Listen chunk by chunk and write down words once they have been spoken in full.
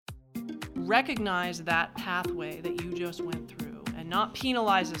recognize that pathway that you just went through and not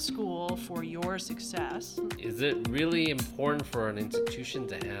penalize a school for your success. Is it really important for an institution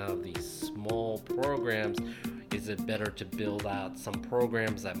to have these small programs? Is it better to build out some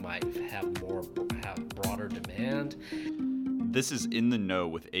programs that might have broader demand? This is In the Know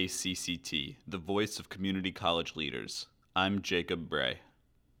with ACCT, the voice of community college leaders. I'm Jacob Bray.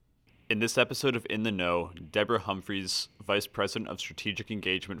 In this episode of In the Know, Debra Humphreys, Vice President of Strategic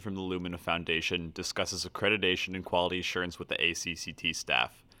Engagement from the Lumina Foundation, discusses accreditation and quality assurance with the ACCT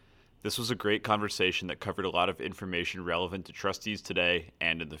staff. This was a great conversation that covered a lot of information relevant to trustees today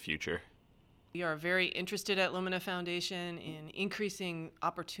and in the future. We are very interested at Lumina Foundation in increasing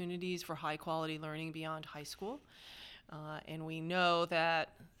opportunities for high-quality learning beyond high school. And we know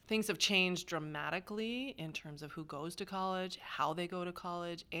that things have changed dramatically in terms of who goes to college, how they go to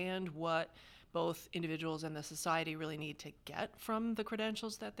college, and what both individuals and the society really need to get from the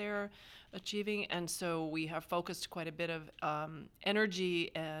credentials that they're achieving. And so we have focused quite a bit of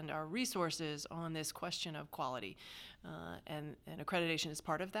energy and our resources on this question of quality. And accreditation is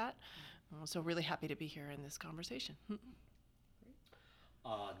part of that. So really happy to be here in this conversation.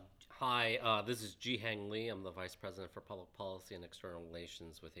 Hi, this is Ji Hang Lee. I'm the Vice President for Public Policy and External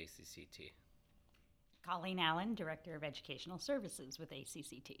Relations with ACCT. Colleen Allen, Director of Educational Services with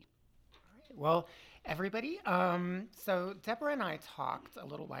ACCT. Well, everybody, so Debra and I talked a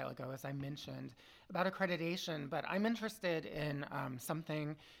little while ago, as I mentioned, about accreditation, but I'm interested in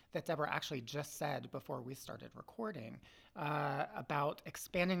something that Debra actually just said before we started recording about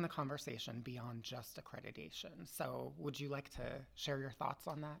expanding the conversation beyond just accreditation. So would you like to share your thoughts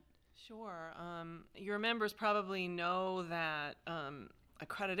on that? Sure. Your members probably know that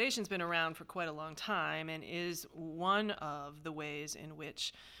accreditation's been around for quite a long time and is one of the ways in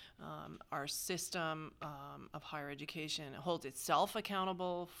which our system of higher education holds itself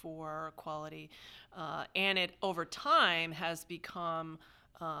accountable for quality, and it over time has become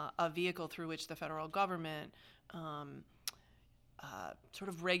a vehicle through which the federal government sort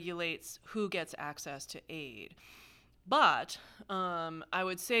of regulates who gets access to aid. But I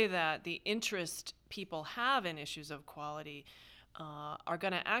would say that the interest people have in issues of quality are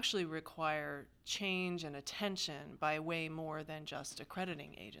going to actually require change and attention by way more than just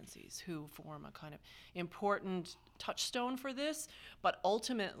accrediting agencies, who form a kind of important touchstone for this. But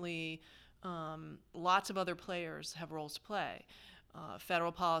ultimately, lots of other players have roles to play.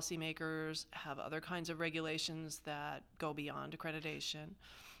 Federal policymakers have other kinds of regulations that go beyond accreditation.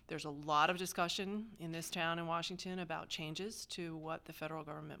 There's a lot of discussion in this town in Washington about changes to what the federal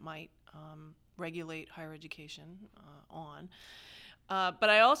government might regulate higher education on. But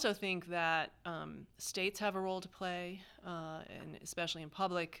I also think that states have a role to play, and especially in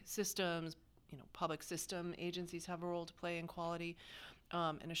public systems. Public system agencies have a role to play in quality,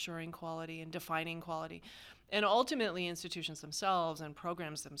 and assuring quality and defining quality. And ultimately, institutions themselves and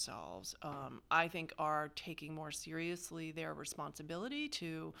programs themselves, I think, are taking more seriously their responsibility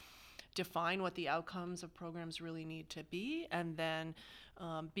to define what the outcomes of programs really need to be, and then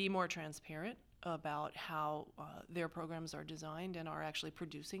be more transparent about how their programs are designed and are actually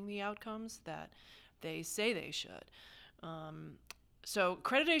producing the outcomes that they say they should. So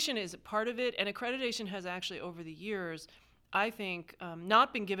accreditation is a part of it, and accreditation has actually, over the years, I think,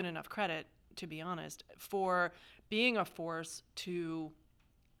 not been given enough credit, to be honest, for being a force to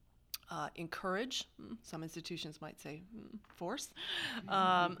encourage, some institutions might say force,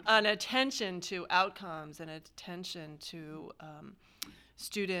 an attention to outcomes and attention to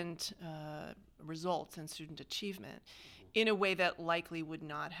student results and student achievement in a way that likely would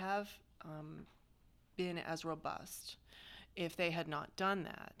not have been as robust if they had not done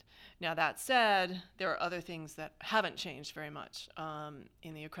that. Now, that said, there are other things that haven't changed very much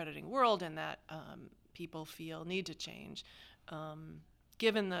in the accrediting world, and that people feel need to change,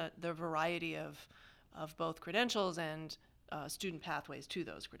 given the variety of both credentials and student pathways to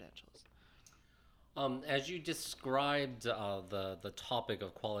those credentials. As you described the topic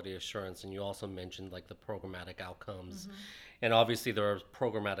of quality assurance, and you also mentioned like the programmatic outcomes, and obviously there are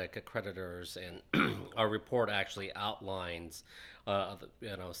programmatic accreditors, and our report actually outlines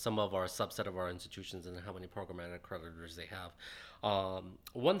some of our subset of our institutions and how many programmatic accreditors they have.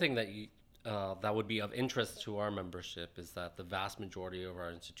 One thing that would be of interest to our membership is that the vast majority of our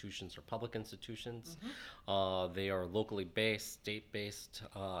institutions are public institutions. They are locally based, state-based,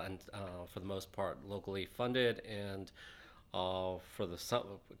 and for the most part locally funded, and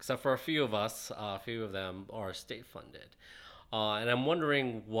except for a few of them are state-funded. And I'm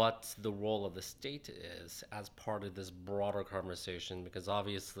wondering what the role of the state is as part of this broader conversation, because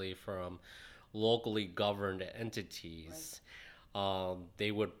obviously from locally governed entities,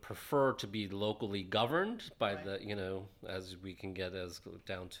 They would prefer to be locally governed by the, as we can get as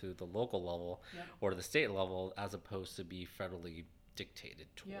down to the local level or the state level, as opposed to be federally dictated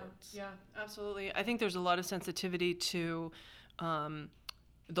towards. Yeah, absolutely. I think there's a lot of sensitivity to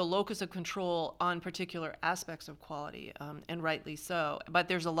the locus of control on particular aspects of quality, and rightly so. But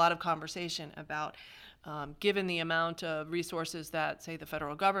there's a lot of conversation about, given the amount of resources that, say, the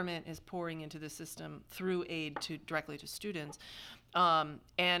federal government is pouring into the system through aid directly to students, and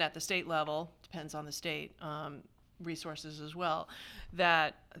at the state level, depends on the state, resources as well,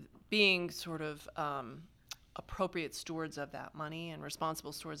 that being sort of appropriate stewards of that money and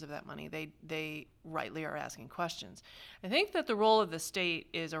responsible stewards of that money, they rightly are asking questions. I think that the role of the state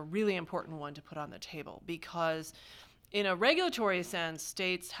is a really important one to put on the table, because in a regulatory sense,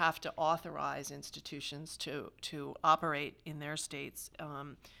 states have to authorize institutions to operate in their states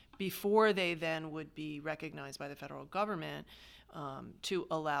before they then would be recognized by the federal government to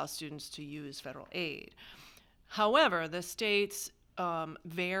allow students to use federal aid. However, the states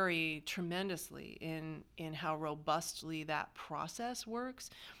vary tremendously in how robustly that process works.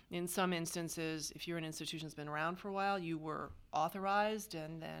 In some instances, if you're an institution that's been around for a while, you were authorized,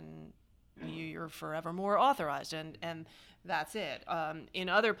 and then you're forevermore authorized, and that's it. In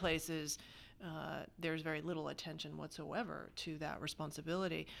other places, there's very little attention whatsoever to that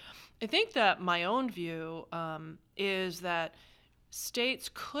responsibility. I think that my own view is that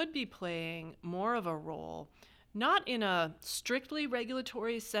states could be playing more of a role, not in a strictly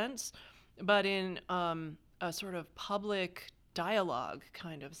regulatory sense, but in a sort of public dialogue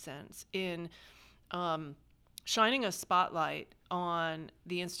kind of sense, in shining a spotlight on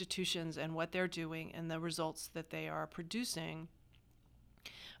the institutions and what they're doing and the results that they are producing,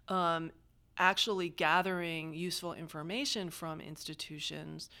 actually gathering useful information from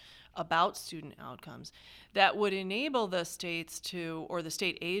institutions about student outcomes that would enable the states to, or the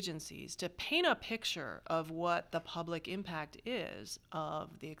state agencies, to paint a picture of what the public impact is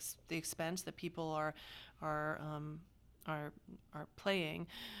of the expense that people are playing.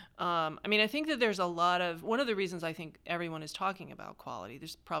 I mean, I think that there's a lot of, one of the reasons I think everyone is talking about quality,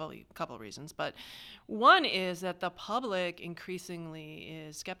 there's probably a couple of reasons, but one is that the public increasingly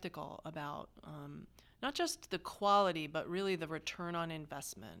is skeptical about not just the quality, but really the return on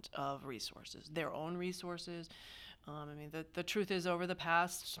investment of resources, their own resources. I mean, the truth is, over the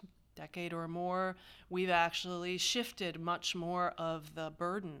past decade or more, we've actually shifted much more of the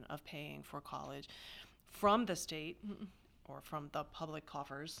burden of paying for college from the state, or from the public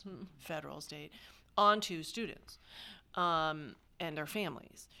coffers, federal, state, onto students and their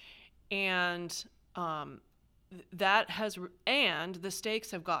families. And that has, and the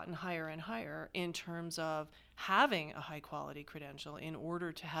stakes have gotten higher and higher in terms of having a high quality credential in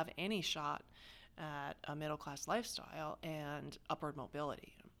order to have any shot at a middle class lifestyle and upward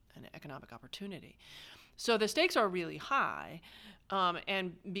mobility and economic opportunity. So the stakes are really high,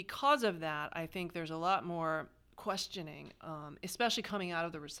 and because of that, I think there's a lot more questioning, especially coming out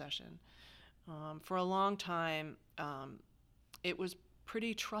of the recession. For a long time, it was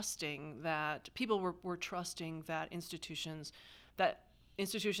pretty trusting that people were trusting that institutions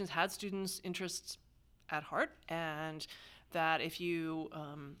had students' interests at heart, and that if you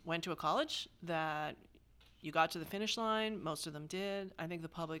went to a college, that you got to the finish line. Most of them did. I think the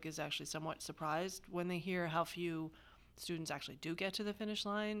public is actually somewhat surprised when they hear how few students actually do get to the finish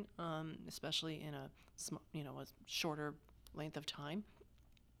line, especially in a shorter length of time.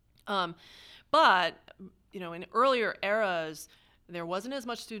 But in earlier eras, there wasn't as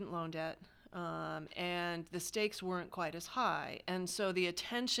much student loan debt, and the stakes weren't quite as high. And so the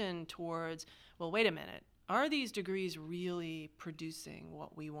attention towards, well, wait a minute, are these degrees really producing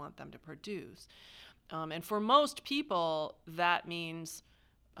what we want them to produce? And for most people, that means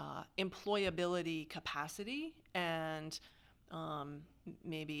employability capacity and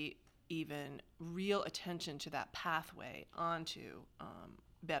maybe even real attention to that pathway onto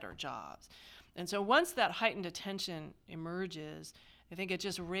better jobs. And so once that heightened attention emerges, I think it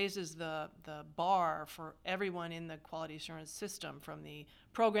just raises the bar for everyone in the quality assurance system, from the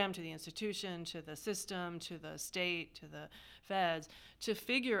program to the institution to the system to the state to the feds, to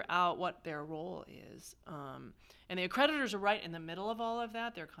figure out what their role is. And the accreditors are right in the middle of all of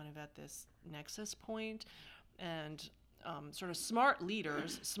that. They're kind of at this nexus point, and sort of smart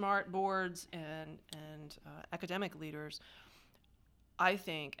leaders, smart boards and academic leaders, I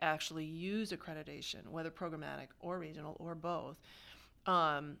think, actually use accreditation, whether programmatic or regional or both,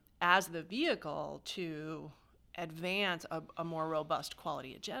 as the vehicle to advance a more robust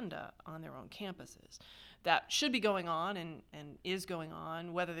quality agenda on their own campuses. that should be going on and is going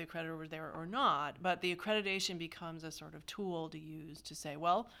on, whether the accreditor was there or not. But the accreditation becomes a sort of tool to use to say,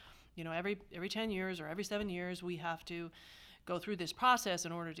 well, every 10 years or every 7 years, we have to go through this process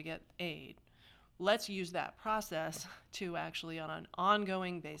in order to get aid. Let's use that process to actually, on an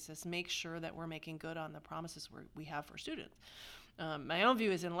ongoing basis, make sure that we're making good on the promises we have for students. My own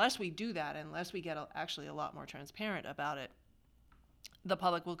view is unless we do that, unless we get actually a lot more transparent about it, the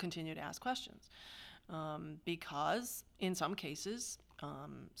public will continue to ask questions. Because in some cases,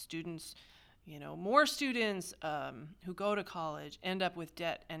 students, more students who go to college end up with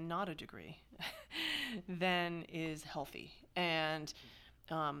debt and not a degree than is healthy. And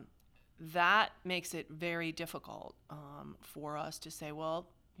that makes it very difficult for us to say, well,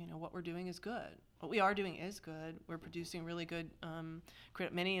 what we're doing is good. What we are doing is good. We're producing really good,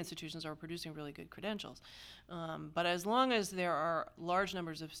 many institutions are producing really good credentials. But as long as there are large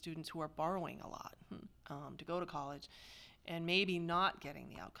numbers of students who are borrowing a lot to go to college and maybe not getting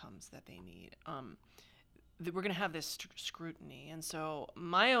the outcomes that they need, we're going to have this scrutiny. And so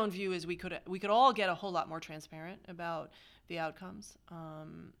my own view is we could all get a whole lot more transparent about the outcomes.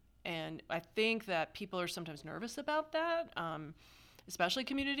 And I think that people are sometimes nervous about that, especially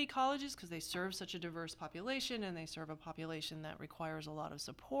community colleges, because they serve such a diverse population and they serve a population that requires a lot of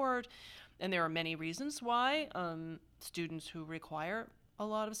support. And there are many reasons why students who require a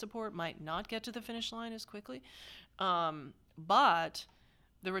lot of support might not get to the finish line as quickly. But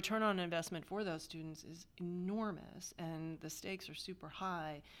the return on investment for those students is enormous and the stakes are super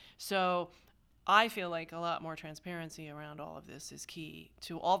high. So I feel like a lot more transparency around all of this is key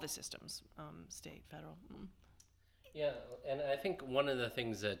to all the systems, state, federal. Yeah, and I think one of the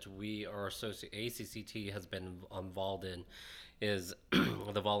things that ACCT has been involved in is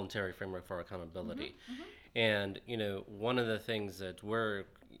the voluntary framework for accountability. And, one of the things that we're,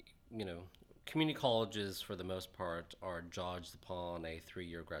 community colleges for the most part are judged upon a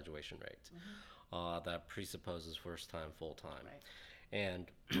 3-year graduation rate that presupposes first-time, full-time. Right. And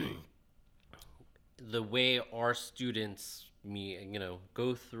the way our students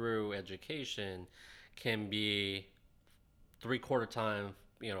go through education can be 3/4 time,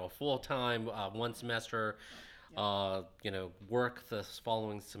 full time, 1 semester, work the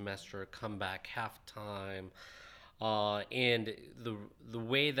following semester, come back half time. And the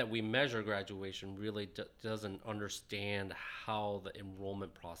way that we measure graduation really doesn't understand how the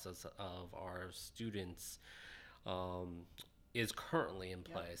enrollment process of our students is currently in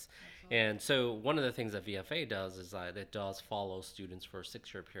place. And so one of the things that VFA does is that it does follow students for a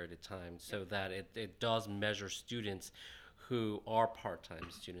 6-year period of time so that it does measure students who are part-time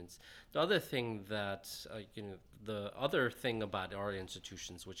students. The other thing that, the other thing about our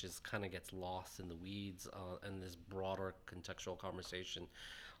institutions, which is kind of gets lost in the weeds in this broader contextual conversation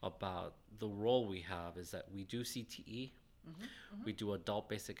about the role we have, is that we do CTE, we do adult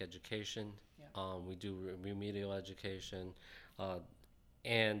basic education, we do remedial education,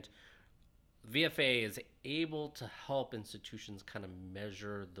 and VFA is able to help institutions kind of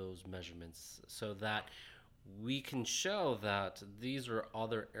measure those measurements so that we can show that these are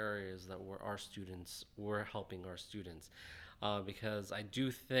other areas that we're helping our students. Because I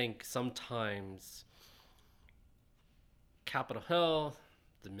do think sometimes Capitol Hill,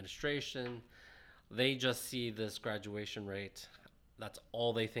 the administration, they just see this graduation rate. That's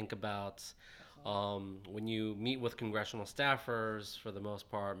all they think about. When you meet with congressional staffers, for the most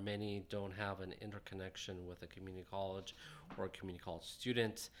part, many don't have an interconnection with a community college or a community college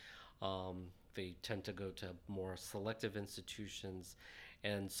student. They tend to go to more selective institutions,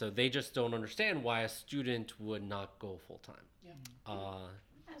 and so they just don't understand why a student would not go full-time.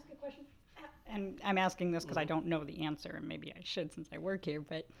 Ask a question. And I'm asking this because I don't know the answer, and maybe I should since I work here,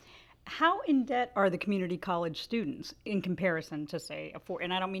 but how in debt are the community college students in comparison to, say,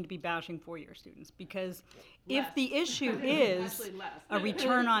 and I don't mean to be bashing four-year students, because if the issue is a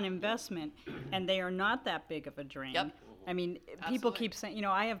return on investment and they are not that big of a drain, I mean, people keep saying,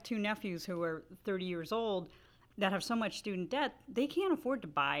 I have 2 nephews who are 30 years old that have so much student debt, they can't afford to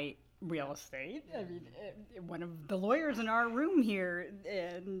buy real estate. I mean, one of the lawyers in our room here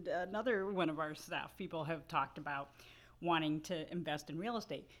and another one of our staff people have talked about wanting to invest in real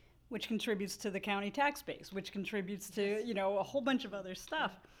estate, which contributes to the county tax base, which contributes to, a whole bunch of other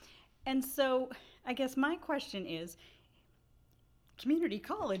stuff. And so I guess my question is, community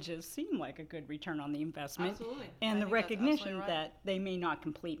colleges seem like a good return on the investment. Absolutely. And the recognition that they may not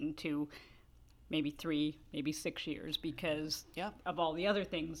complete into maybe 3, maybe 6 years because of all the other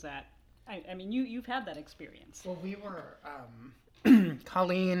things that, I mean, you've had that experience. Well, we were,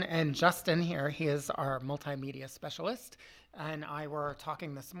 Colleen and Justin here, he is our multimedia specialist, and I were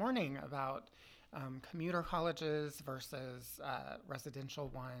talking this morning about commuter colleges versus residential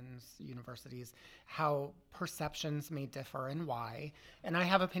ones, universities, how perceptions may differ and why. And I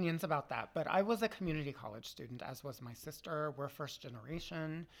have opinions about that. But I was a community college student, as was my sister. We're first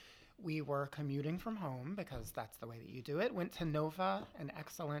generation. We were commuting from home because that's the way that you do it. Went to Nova, an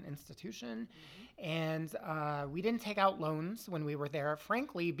excellent institution. And we didn't take out loans when we were there,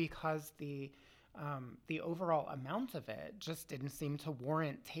 frankly, because the overall amount of it just didn't seem to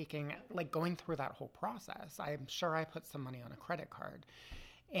warrant going through that whole process. I'm sure I put some money on a credit card.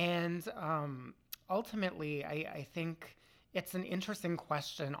 And ultimately, I think it's an interesting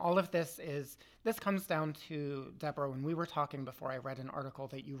question. All of this comes down to, Debra, when we were talking before, I read an article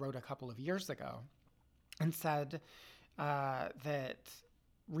that you wrote a couple of years ago and said that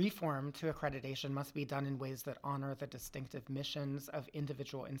reform to accreditation must be done in ways that honor the distinctive missions of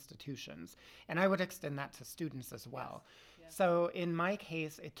individual institutions. And I would extend that to students as well. Yes. So in my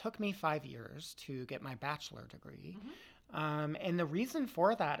case, it took me 5 years to get my bachelor degree. And the reason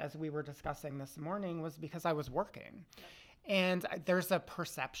for that, as we were discussing this morning, was because I was working. Yes. And there's a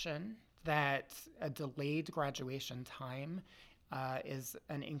perception that a delayed graduation time is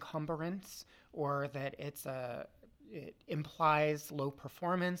an encumbrance, or that it implies low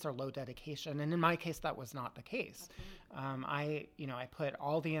performance or low dedication. And in my case, that was not the case. I put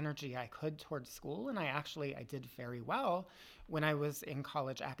all the energy I could towards school, and I did very well when I was in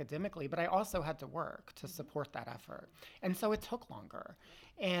college academically, but I also had to work to support that effort. And so it took longer.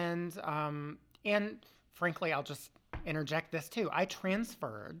 And frankly, I'll just interject this too. I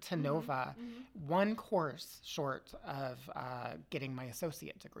transferred to Nova one course short of getting my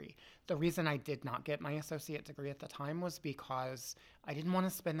associate degree. The reason I did not get my associate degree at the time was because I didn't want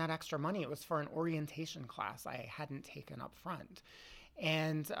to spend that extra money. It was for an orientation class I hadn't taken up front.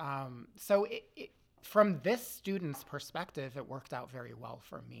 And so from this student's perspective, it worked out very well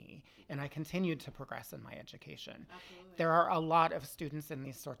for me, and I continued to progress in my education. Absolutely. There are a lot of students in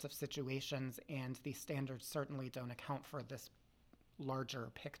these sorts of situations, and these standards certainly don't account for this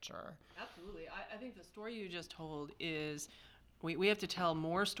larger picture. Absolutely. I think the story you just told is, we have to tell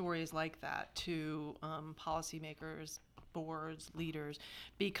more stories like that to policymakers, boards, leaders,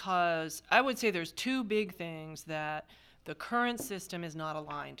 because I would say there's two big things that the current system is not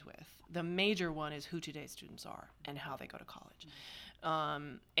aligned with. The major one is who today's students are and how they go to college.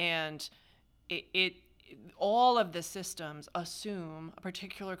 And all of the systems assume a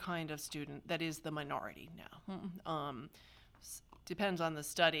particular kind of student that is the minority now. Depends on the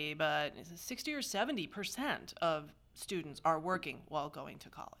study, but 60 or 70% of students are working while going to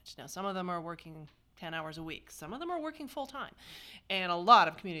college. Now, some of them are working 10 hours a week. Some of them are working full time. And a lot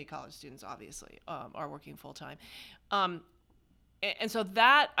of community college students, obviously, are working full time. And so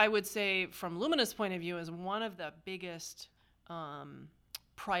that, I would say, from Lumina's point of view, is one of the biggest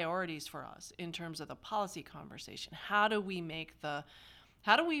priorities for us in terms of the policy conversation. How do we make the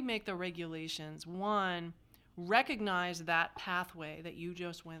regulations, one, recognize that pathway that you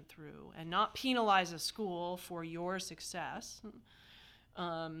just went through and not penalize a school for your success,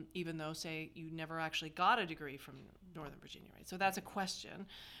 even though, say, you never actually got a degree from Northern Virginia, right? So that's a question,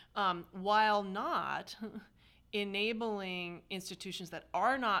 while not enabling institutions that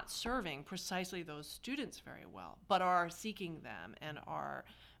are not serving precisely those students very well, but are seeking them and are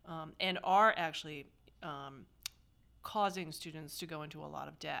actually causing students to go into a lot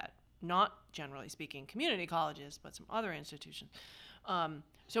of debt. Not, generally speaking, community colleges, but some other institutions.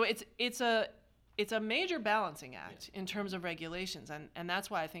 So it's a major balancing act in terms of regulations, and that's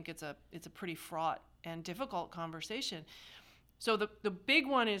why I think it's a pretty fraught and difficult conversation. So the big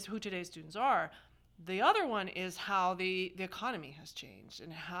one is who today's students are. The other one is how the economy has changed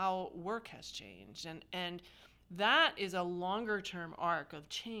and how work has changed, and that is a longer term arc of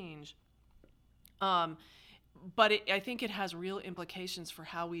change. But I think it has real implications for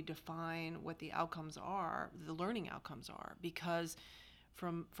how we define what the outcomes are, the learning outcomes are, because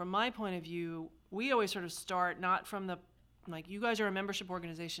from my point of view, we always sort of start not from you guys are a membership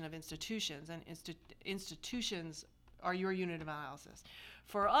organization of institutions, and institutions are your unit of analysis.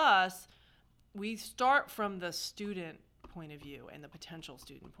 For us, we start from the student point of view and the potential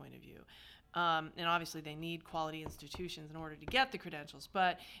student point of view. And obviously they need quality institutions in order to get the credentials.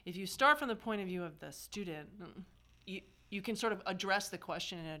 But if you start from the point of view of the student, you can sort of address the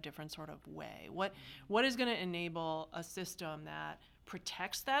question in a different sort of way. What is going to enable a system that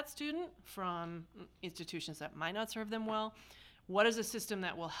protects that student from institutions that might not serve them well? What is a system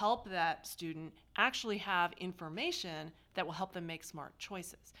that will help that student actually have information that will help them make smart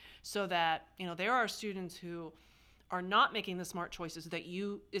choices? So that, there are students who are not making the smart choices that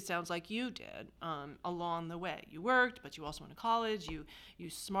it sounds like you did along the way. You worked, but you also went to college. You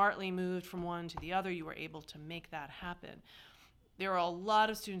smartly moved from one to the other. You were able to make that happen. There are a lot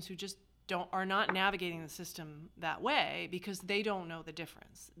of students who just are not navigating the system that way because they don't know the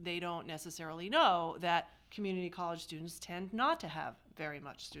difference. They don't necessarily know that community college students tend not to have very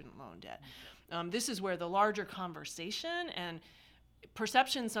much student loan debt. This is where the larger conversation and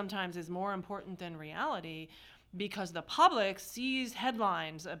perception sometimes is more important than reality, because the public sees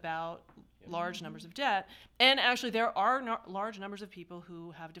headlines about large numbers of debt, and actually there are large numbers of people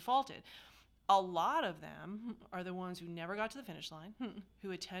who have defaulted. A lot of them are the ones who never got to the finish line,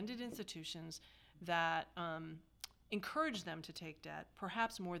 who attended institutions that encouraged them to take debt,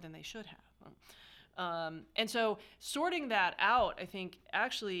 perhaps more than they should have. And so sorting that out, I think,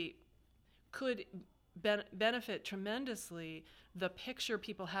 actually could benefit tremendously the picture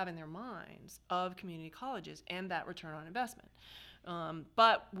people have in their minds of community colleges and that return on investment.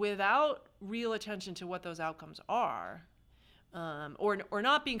 But without real attention to what those outcomes are, or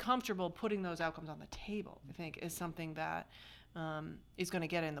not being comfortable putting those outcomes on the table, I think is something that is going to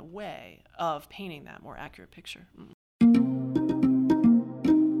get in the way of painting that more accurate picture.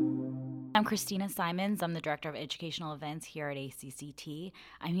 I'm Christina Simons. I'm the Director of Educational Events here at ACCT.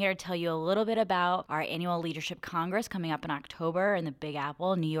 I'm here to tell you a little bit about our annual Leadership Congress coming up in October in the Big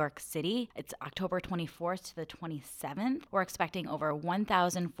Apple, New York City. It's October 24th to the 27th. We're expecting over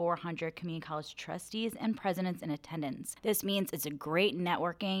 1,400 community college trustees and presidents in attendance. This means it's a great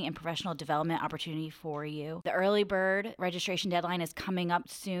networking and professional development opportunity for you. The early bird registration deadline is coming up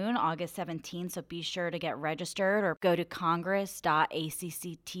soon, August 17th, so be sure to get registered or go to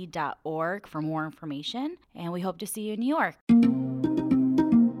congress.acct.org for more information, and we hope to see you in New York.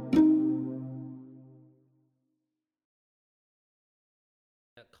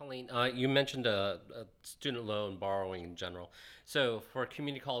 Colleen, you mentioned a student loan borrowing in general. So for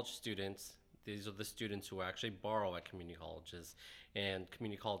community college students, these are the students who actually borrow at community colleges, and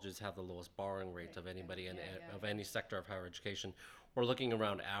community colleges have the lowest borrowing rate of anybody of any sector of higher education. We're looking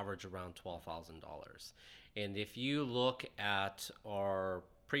around $12,000. And if you look at our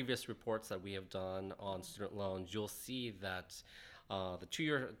previous reports that we have done on student loans, you'll see that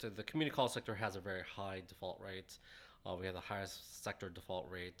the community college sector has a very high default rate. We have the highest sector default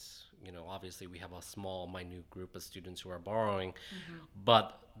rate. Obviously we have a small, minute group of students who are borrowing,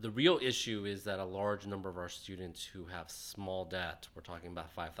 but the real issue is that a large number of our students who have small debt, we're talking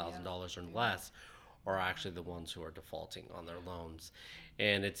about $5,000 or less, are actually the ones who are defaulting on their loans.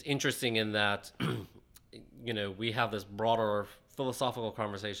 And it's interesting in that we have this broader philosophical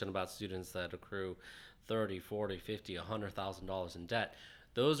conversation about students that accrue $30,000, $40,000, $50,000, $100,000 in debt.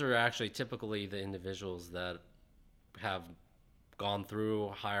 Those are actually typically the individuals that have gone through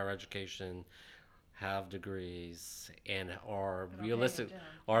higher education, have degrees, and are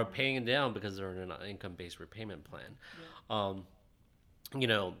paying it down because they're in an income-based repayment plan.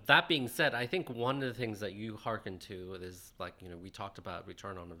 That being said, I think one of the things that you hearken to is we talked about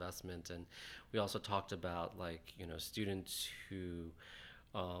return on investment, and we also talked about students who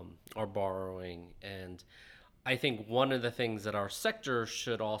are borrowing. And I think one of the things that our sector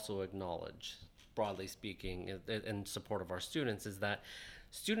should also acknowledge, broadly speaking, in support of our students, is that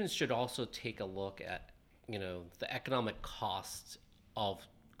students should also take a look at the economic cost of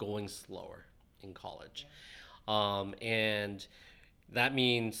going slower in college, and that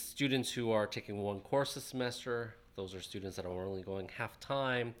means students who are taking one course a semester, those are students that are only going half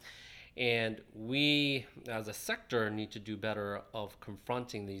time. And we, as a sector, need to do better of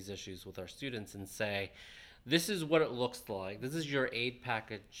confronting these issues with our students and say, this is what it looks like. This is your aid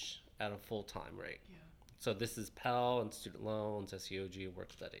package at a full-time rate. So this is Pell and student loans, SEOG, and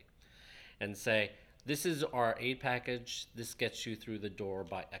work study. And say, this is our aid package. This gets you through the door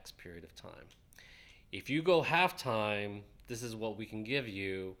by X period of time. If you go half-time, this is what we can give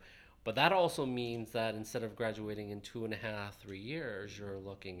you. But that also means that instead of graduating in 2.5, 3 years, you're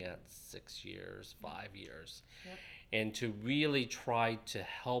looking at 6 years, 5 years. And to really try to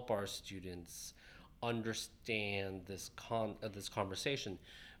help our students understand this conversation.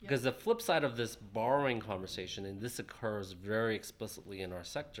 Because the flip side of this borrowing conversation, and this occurs very explicitly in our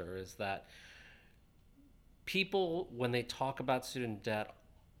sector, is that people, when they talk about student debt,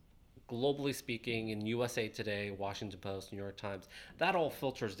 globally speaking, in USA Today, Washington Post, New York Times, that all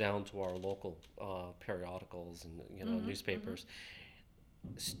filters down to our local periodicals and newspapers.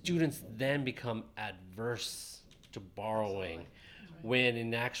 Students then become adverse to borrowing when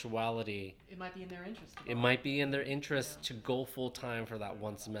in actuality, It might be in their interest. it might be in their interest to go full time for that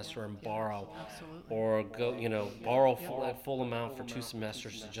one semester and borrow, Absolutely. or go, borrow full amount for 2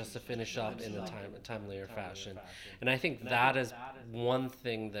 semesters just to finish up in a timelier fashion. And I think that is one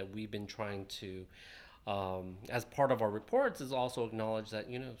thing that we've been trying to, as part of our reports, is also acknowledge that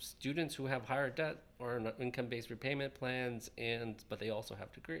students who have higher debt or income-based repayment plans, but they also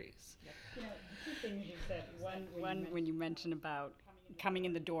have degrees. The two things you said. One when you mentioned about coming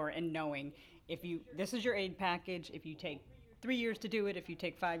in the door and knowing this is your aid package. If you take 3 years to do it, if you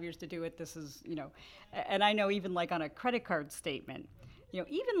take 5 years to do it, this is, and I know even like on a credit card statement,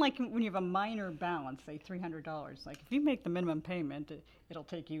 even like when you have a minor balance, say $300, like if you make the minimum payment, it'll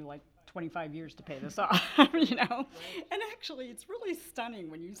take you like 25 years to pay this off, And actually, it's really stunning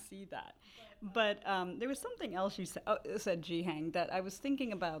when you see that. But there was something else you said, Jihang, that I was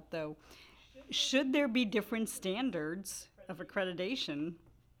thinking about, though. Should there be different standards of accreditation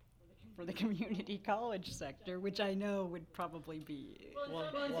for the community college sector, which I know would probably be...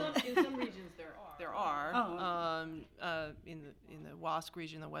 In some regions there are. In the WASC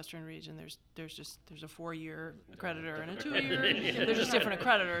region, the Western region, there's a 4-year accreditor and a 2-year. They're just different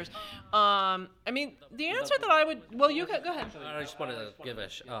accreditors. The answer that I would... Well, you go ahead. I just wanted to give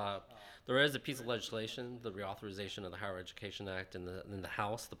there is a piece of legislation, the reauthorization of the Higher Education Act in the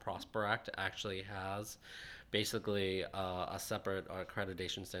House. The Prosper Act actually has basically a separate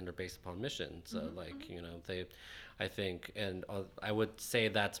accreditation standard based upon mission. So, I think, and I would say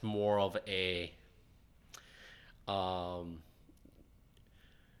that's more of a,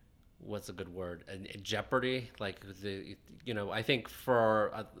 what's a good word? A jeopardy. I think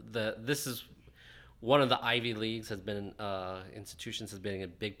for this is. One of the Ivy Leagues has been institutions has been a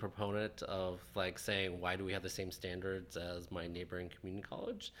big proponent of saying, why do we have the same standards as my neighboring community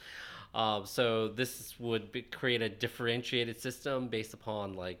college? So this would create a differentiated system based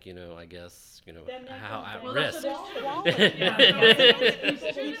upon I guess how at risk.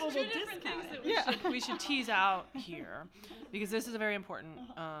 We should tease out here, because this is a very important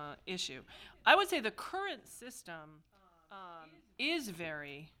issue. I would say the current system is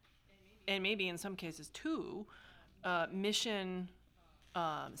very, and maybe in some cases too, mission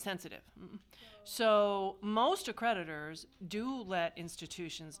sensitive. So most accreditors do let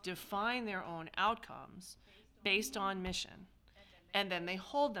institutions define their own outcomes based on mission, and then they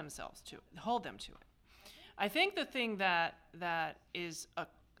hold them to it. I think the thing that is a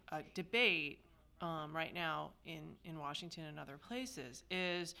debate right now in Washington and other places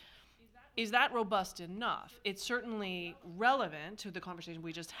is that robust enough? It's certainly relevant to the conversation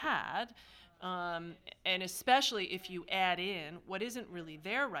we just had, and especially if you add in what isn't really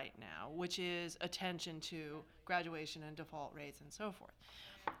there right now, which is attention to graduation and default rates and so forth.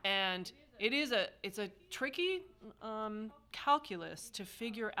 And it's a tricky calculus to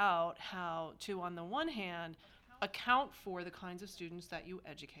figure out how to, on the one hand, account for the kinds of students that you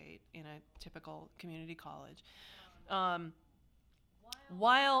educate in a typical community college,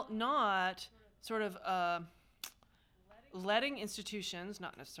 while not sort of letting institutions,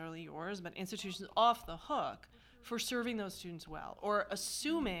 not necessarily yours, but institutions off the hook for serving those students well, or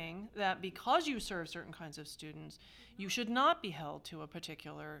assuming that because you serve certain kinds of students, you should not be held to a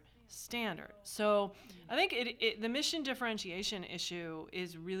particular standard. So I think the mission differentiation issue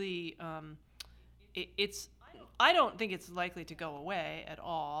is really, I don't think it's likely to go away at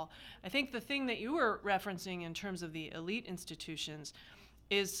all. I think the thing that you were referencing in terms of the elite institutions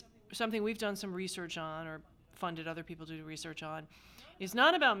is something we've done some research on, or funded other people to do research on. It's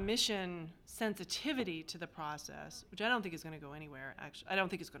not about mission sensitivity to the process, which I don't think is going to go anywhere. Actually, I don't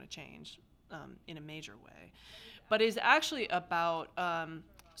think it's going to change in a major way, but is actually about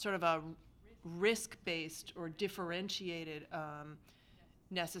sort of a risk-based or differentiated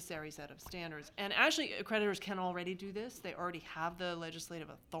necessary set of standards. And actually, accreditors can already do this. They already have the legislative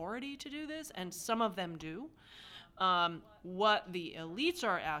authority to do this, and some of them do. What the elites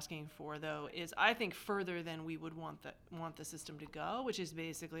are asking for, though, is, I think, further than we would want the system to go, which is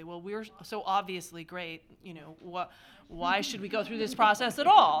basically, well, we're so obviously great, why should we go through this process at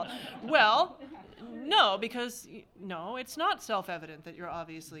all? Well, no, because it's not self-evident that you're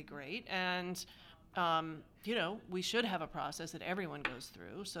obviously great, and we should have a process that everyone goes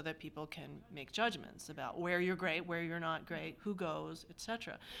through so that people can make judgments about where you're great, where you're not great, who goes,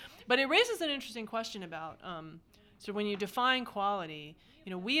 etc. But it raises an interesting question about, so when you define quality,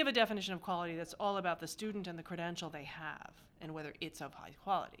 we have a definition of quality that's all about the student and the credential they have and whether it's of high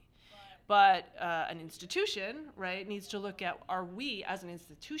quality. But an institution, right, needs to look at, are we as an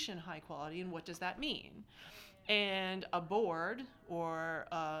institution high quality, and what does that mean? And a board or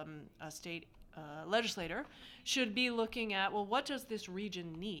a state legislator should be looking at, well, what does this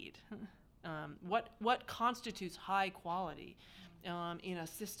region need? What constitutes high quality in a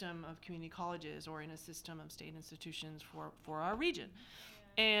system of community colleges or in a system of state institutions for our region?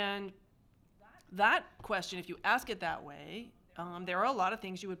 And that question, if you ask it that way, there are a lot of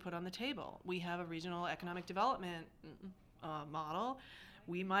things you would put on the table. We have a regional economic development model.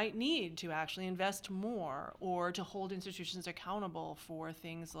 We might need to actually invest more or to hold institutions accountable for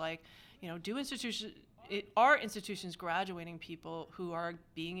things like, are institutions graduating people who are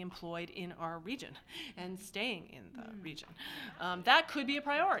being employed in our region and staying in the region? That could be a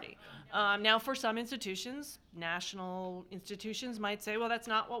priority. Now, for some institutions, national institutions might say, well, that's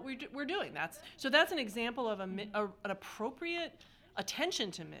not what we're doing. So that's an example of an appropriate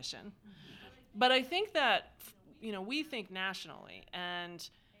attention to mission. But I think that, we think nationally and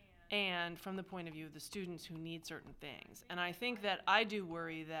from the point of view of the students who need certain things. And I think that I do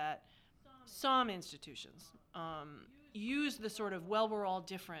worry that some institutions use the sort of, well, we're all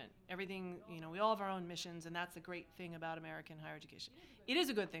different. Everything, we all have our own missions, and that's the great thing about American higher education. It is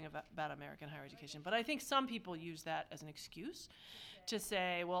a good thing about American higher education, but I think some people use that as an excuse to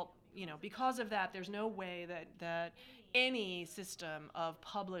say, well, because of that, there's no way that any system of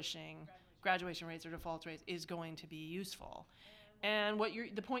publishing graduation rates or default rates is going to be useful. And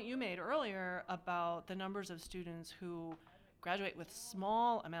the point you made earlier about the numbers of students who graduate with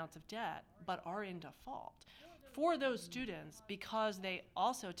small amounts of debt but are in default. For those students, because they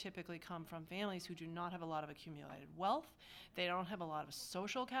also typically come from families who do not have a lot of accumulated wealth, they don't have a lot of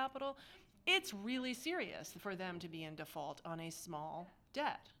social capital, it's really serious for them to be in default on a small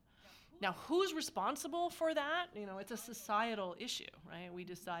debt. Now, who's responsible for that? It's a societal issue, right? We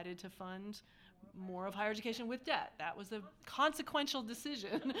decided to fund more of higher education with debt. That was a consequential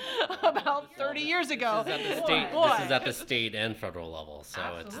decision about 30 years ago. This is at the state and federal level. So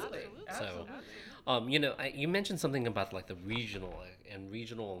Absolutely. You mentioned something about like the regional and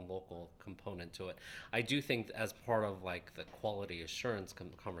local component to it. I do think as part of like the quality assurance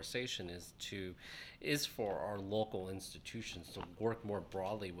conversation is for our local institutions to work more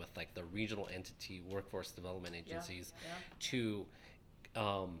broadly with like the regional entity workforce development agencies to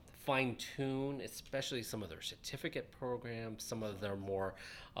fine-tune, especially some of their certificate programs, some of their more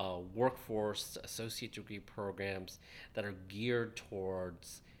workforce associate degree programs that are geared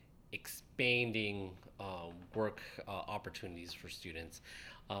towards expanding work opportunities for students.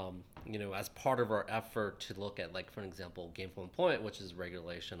 As part of our effort to look at, like, for example, gainful employment, which is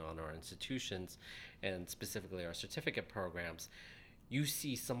regulation on our institutions and specifically our certificate programs, you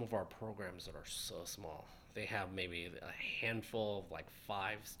see some of our programs that are so small. They have maybe a handful of like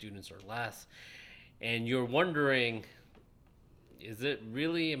 5 students or less. And you're wondering, is it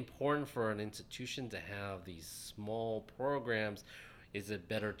really important for an institution to have these small programs? Is it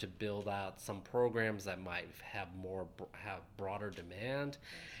better to build out some programs that might have broader demand?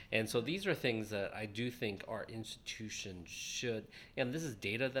 And so these are things that I do think our institutions should, and this is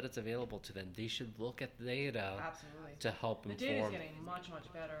data that it's available to them, they should look at the data to help inform. The data is getting much,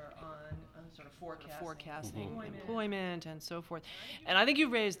 much better on sort of forecasting employment and so forth. And I think you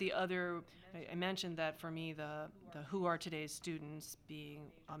raised the other, I mentioned that for me, the who are today's students being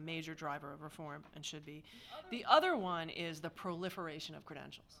a major driver of reform and should be. The other one is the proliferation of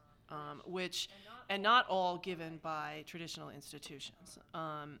credentials, and not all given by traditional institutions.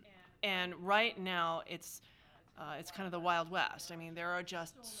 And right now it's kind of the Wild West. I mean, there are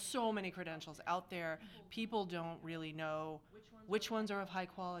just so many credentials out there. People don't really know which ones are of high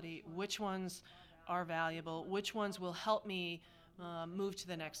quality, which ones are valuable, which ones will help me move to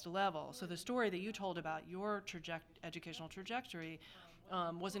the next level. So the story that you told about your educational trajectory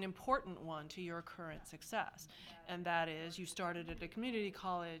was an important one to your current success. And that is, you started at a community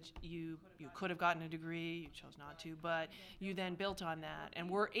college, you could have gotten a degree, you chose not to, but you then built on that and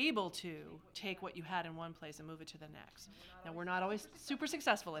were able to take what you had in one place and move it to the next. Now, we're not always super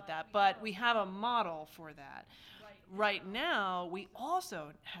successful at that, but we have a model for that. Right now, we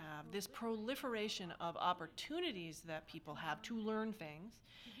also have this proliferation of opportunities that people have to learn things,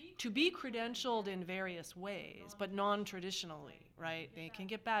 to be credentialed in various ways, but non-traditionally, right? They can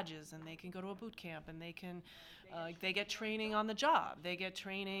get badges, and they can go to a boot camp, and they get training on the job, they get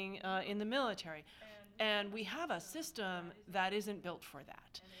training in the military. And we have a system that isn't built for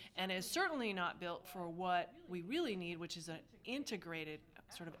that, and is certainly not built for what we really need, which is an integrated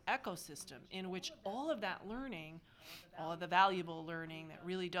sort of ecosystem in which all of that learning, all of the valuable learning that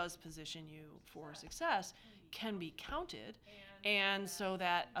really does position you for success, can be counted, and so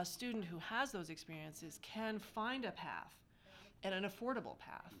that a student who has those experiences can find a path, and an affordable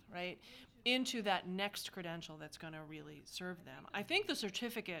path, right, into that next credential that's going to really serve them. I think the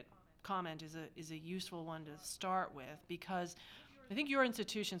certificate comment is a useful one to start with, because I think your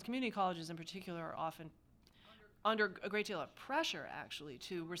institutions, community colleges in particular, are often under a great deal of pressure, actually,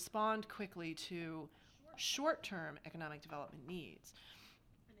 to respond quickly to short-term economic development needs.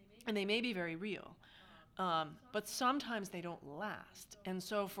 And they may be very real, but sometimes they don't last. And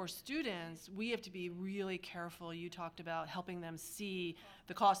so for students, we have to be really careful. You talked about helping them see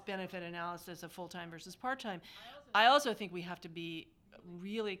the cost-benefit analysis of full-time versus part-time. I also think we have to be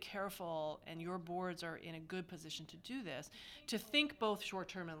really careful, and your boards are in a good position to do this, to think both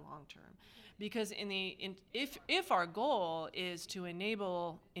short-term and long-term. Because if our goal is to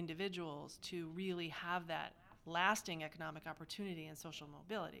enable individuals to really have that lasting economic opportunity and social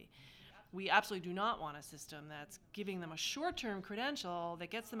mobility, we absolutely do not want a system that's giving them a short-term credential that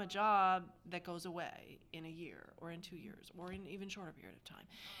gets them a job that goes away in a year or in 2 years or in an even shorter period of time.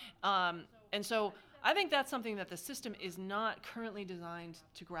 And so I think that's something that the system is not currently designed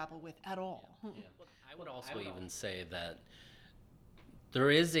to grapple with at all. Yeah. I would also even say that there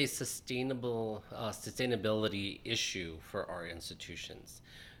is a sustainability issue for our institutions.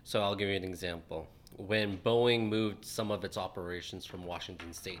 So I'll give you an example. When Boeing moved some of its operations from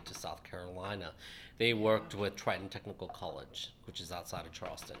Washington State to South Carolina, they worked with Triton Technical College, which is outside of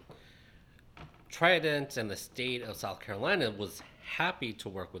Charleston. Trident and the state of South Carolina was happy to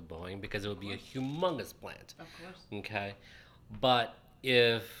work with Boeing because it would be a humongous plant. Of course. Okay, but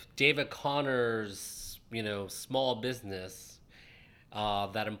if David Connor's, small business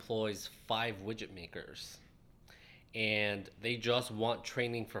that employs 5 widget makers, and they just want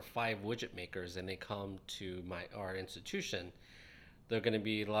training for 5 widget makers, and they come to our institution, they're going to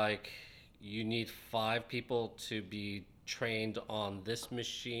be like, you need 5 people to be trained on this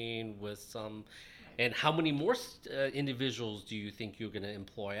machine with some, and how many more individuals do you think you're going to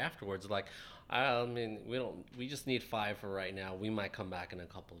employ afterwards? Like, I mean, we just need 5 for right now. We might come back in a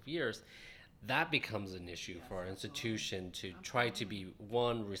couple of years. That becomes an issue for our institution to try to be,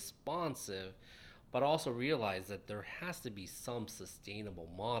 one, responsive, but also realize that there has to be some sustainable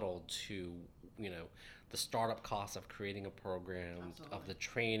model to, the startup costs of creating a program, Absolutely. of the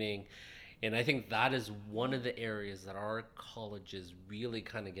training. And I think that is one of the areas that our colleges really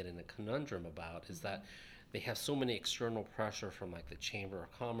kind of get in a conundrum about, is that they have so many external pressure from like the Chamber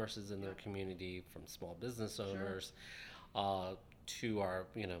of Commerce's in their community, from small business owners, to our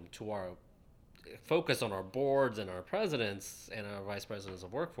focus on our boards and our presidents and our vice presidents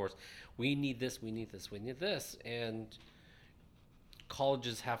of workforce. We need this, we need this, we need this. And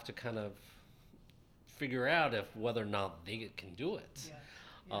colleges have to kind of figure out whether or not they can do it. Yeah.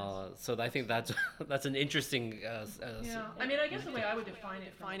 So I think that's an interesting. Yeah, I mean, I guess the way I would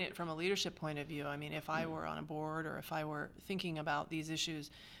define it from a leadership point of view, I mean, if I were on a board or if I were thinking about these issues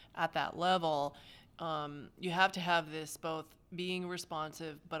at that level, you have to have this both being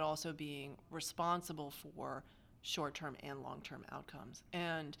responsive but also being responsible for short-term and long-term outcomes.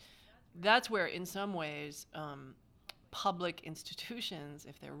 And that's where, in some ways, public institutions,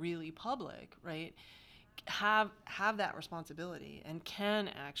 if they're really public, right, have that responsibility and can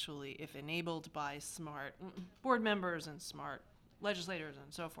actually, if enabled by smart board members and smart legislators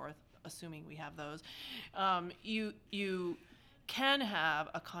and so forth, assuming we have those, you can have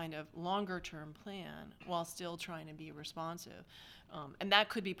a kind of longer term plan while still trying to be responsive. And that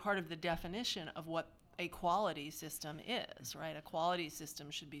could be part of the definition of what a quality system is, right? A quality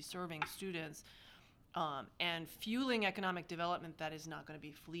system should be serving students and fueling economic development that is not going to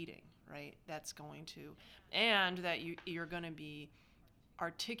be fleeting, right? That's going to, and that you're going to be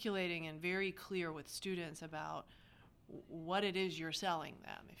articulating and very clear with students about what it is you're selling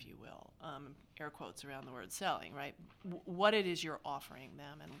them, if you will, air quotes around the word selling, right? What it is you're offering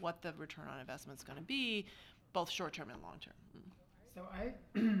them and what the return on investment is going to be, both short-term and long-term. So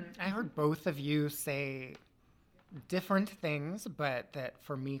I heard both of you say different things, but that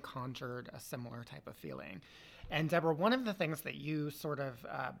for me conjured a similar type of feeling. And Debra, one of the things that you sort of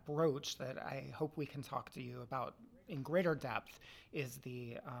broached that I hope we can talk to you about in greater depth is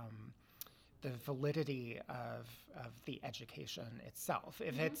the validity of the education itself.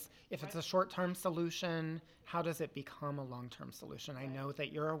 If it's a short-term solution, how does it become a long-term solution? I know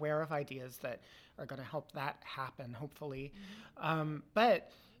that you're aware of ideas that are going to help that happen, hopefully. But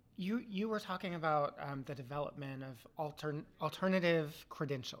you were talking about the development of alternative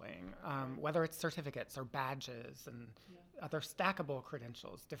credentialing, whether it's certificates or badges and other stackable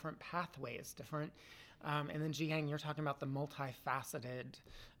credentials, different pathways, different And then Jihyang, you're talking about the multifaceted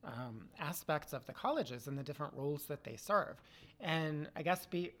aspects of the colleges and the different roles that they serve. And I guess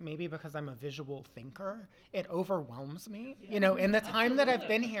maybe because I'm a visual thinker, it overwhelms me. In the time that I've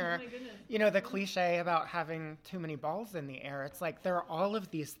been here, the cliche about having too many balls in the air, it's like there are all of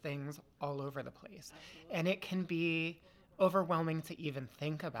these things all over the place. And it can be overwhelming to even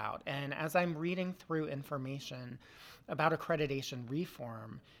think about. And as I'm reading through information about accreditation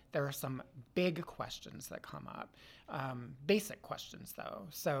reform, there are some big questions that come up, basic questions though.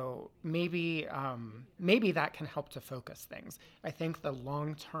 So maybe that can help to focus things. I think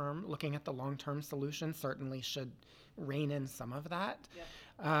looking at the long-term solution certainly should rein in some of that.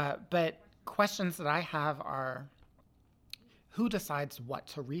 Yeah. But questions that I have are, who decides what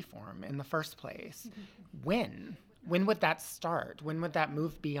to reform in the first place? When? When would that start? When would that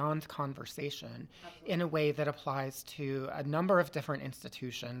move beyond conversation in a way that applies to a number of different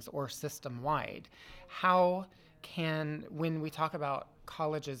institutions or system-wide? When we talk about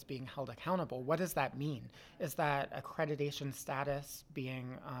colleges being held accountable, what does that mean? Is that accreditation status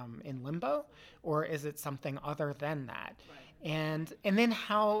being in limbo, or is it something other than that? Right. And then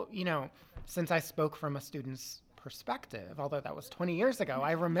how, since I spoke from a student's perspective, although that was 20 years ago,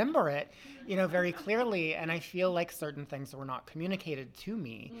 I remember it, very clearly, and I feel like certain things were not communicated to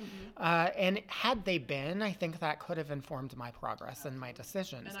me. Mm-hmm. And had they been, I think that could have informed my progress and my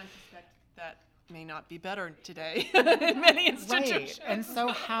decisions. And I suspect that may not be better today in many institutions. Right. And so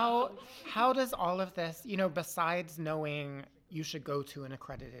how does all of this, besides knowing you should go to an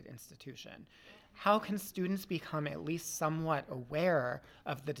accredited institution, how can students become at least somewhat aware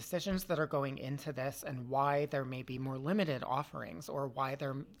of the decisions that are going into this and why there may be more limited offerings, or why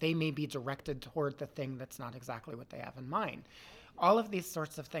they may be directed toward the thing that's not exactly what they have in mind? All of these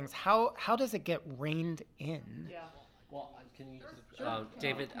sorts of things, how does it get reined in? Yeah. Well, can you,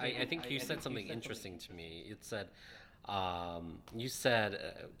 David, I think you said something interesting to me. It said, you said,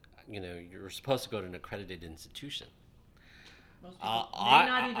 you're supposed to go to an accredited institution. Most people may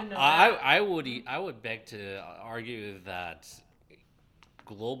not even know that. I would beg to argue that,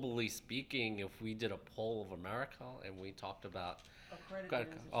 globally speaking, if we did a poll of America and we talked about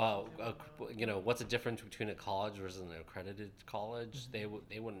what's the difference between a college versus an accredited college, mm-hmm.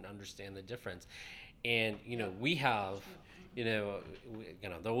 they wouldn't understand the difference. And we have, there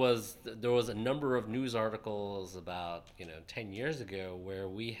was a number of news articles about 10 years ago where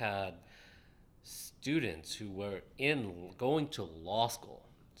we had students who were going to law school,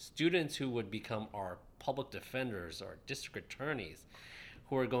 students who would become our public defenders, our district attorneys,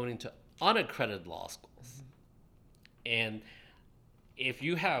 who are going into unaccredited law schools. And if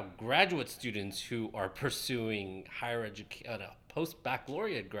you have graduate students who are pursuing higher education, a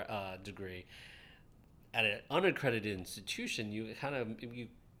post-baccalaureate degree at an unaccredited institution, you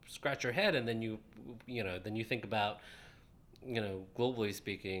scratch your head, and then you think about, globally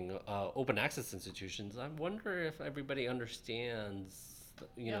speaking, open access institutions. I wonder if everybody understands,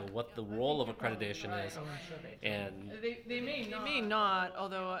 what the role of accreditation is. And they may not,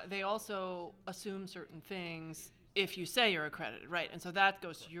 although they also assume certain things if you say you're accredited, right? And so that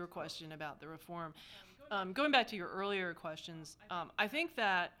goes to your question about the reform. Going back to your earlier questions, I think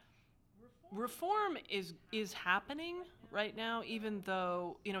that reform is happening right now, even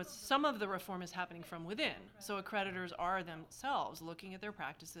though some of the reform is happening from within. So accreditors are themselves looking at their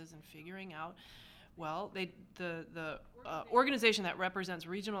practices and figuring out. Well, the organization that represents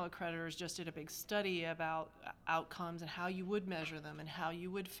regional accreditors just did a big study about outcomes and how you would measure them and how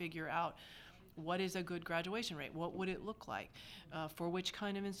you would figure out what is a good graduation rate. What would it look like for which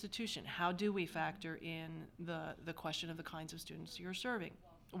kind of institution? How do we factor in the question of the kinds of students you're serving,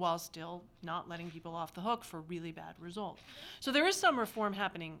 while still not letting people off the hook for really bad results? So there is some reform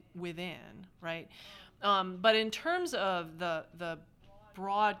happening within, right? But in terms of the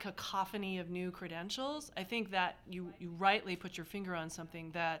broad cacophony of new credentials, I think that you rightly put your finger on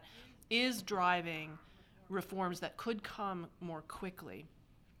something that is driving reforms that could come more quickly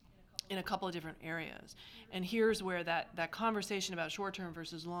in a couple of different areas. And here's where that conversation about short-term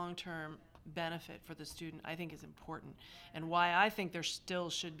versus long-term benefit for the student, I think, is important, and why I think there still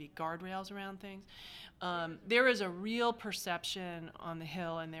should be guardrails around things. There is a real perception on the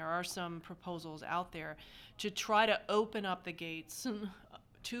Hill, and there are some proposals out there to try to open up the gates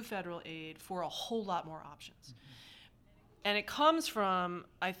to federal aid for a whole lot more options. Mm-hmm. And it comes from,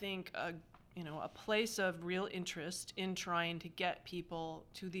 I think, a place of real interest in trying to get people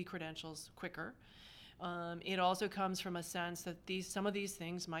to the credentials quicker. It also comes from a sense that some of these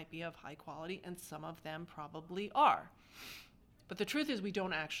things might be of high quality, and some of them probably are. But the truth is we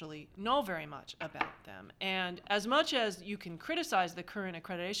don't actually know very much about them. And as much as you can criticize the current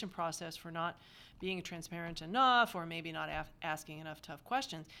accreditation process for not being transparent enough or maybe not asking enough tough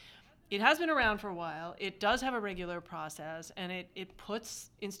questions. It has been around for a while. It does have a regular process, and it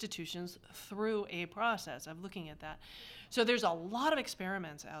puts institutions through a process of looking at that. So there's a lot of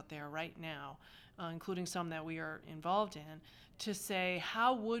experiments out there right now, including some that we are involved in, to say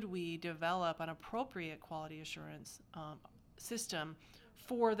how would we develop an appropriate quality assurance system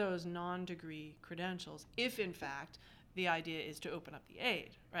for those non-degree credentials, if in fact the idea is to open up the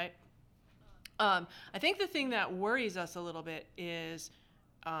aid, right? I think the thing that worries us a little bit is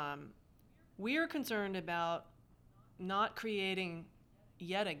we are concerned about not creating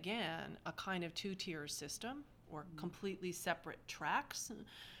yet again a kind of two-tier system or completely separate tracks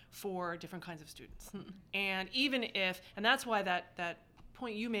for different kinds of students. And even if, and that's why that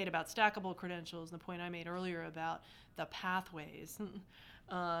point you made about stackable credentials and the point I made earlier about the pathways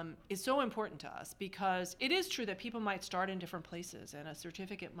is so important to us, because it is true that people might start in different places and a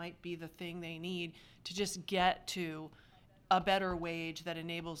certificate might be the thing they need to just get to a better wage that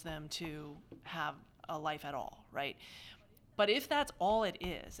enables them to have a life at all, right? But if that's all it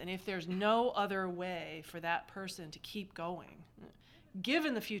is, and if there's no other way for that person to keep going,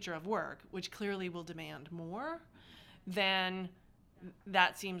 given the future of work, which clearly will demand more, then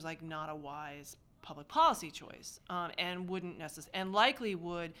that seems like not a wise public policy choice, and wouldn't necessarily, and likely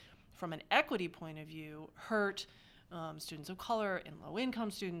would, from an equity point of view, hurt students of color and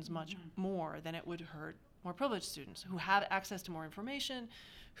low-income students much more than it would hurt more privileged students who have access to more information,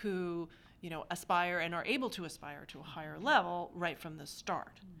 who aspire and are able to aspire to a higher level right from the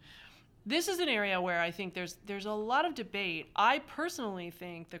start. This is an area where I think there's a lot of debate. I personally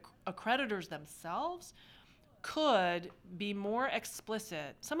think the accreditors themselves could be more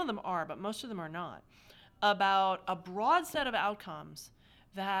explicit, some of them are, but most of them are not, about a broad set of outcomes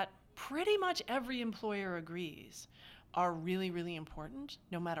that pretty much every employer agrees are really, really important,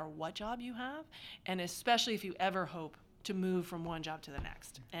 no matter what job you have, and especially if you ever hope to move from one job to the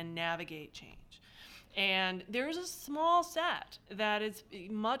next and navigate change. And there's a small set that is,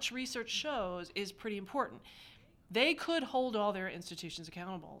 much research shows, is pretty important. They could hold all their institutions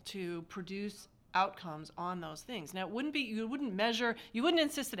accountable to produce outcomes on those things. Now, it wouldn't be, you wouldn't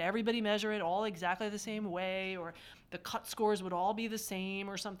insist that everybody measure it all exactly the same way, or the cut scores would all be the same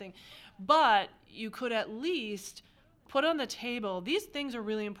or something, but you could at least put on the table, these things are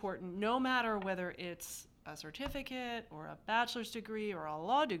really important, no matter whether it's a certificate or a bachelor's degree or a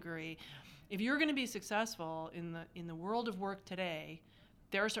law degree. If you're going to be successful in the world of work today,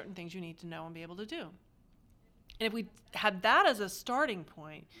 there are certain things you need to know and be able to do. And if we had that as a starting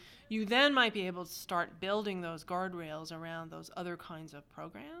point, you then might be able to start building those guardrails around those other kinds of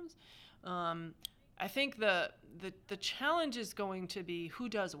programs. I think the challenge is going to be who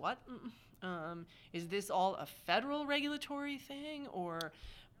does what. Is this all a federal regulatory thing or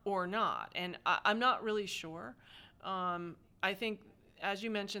not? And I'm not really sure. I think, as you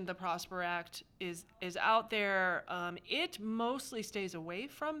mentioned, the Prosper Act is out there. It mostly stays away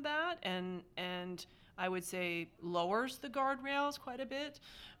from that, and I would say lowers the guardrails quite a bit.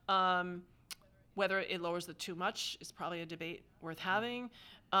 Whether it lowers the too much is probably a debate worth having.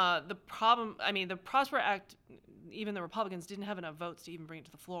 The Prosper Act, even the Republicans didn't have enough votes to even bring it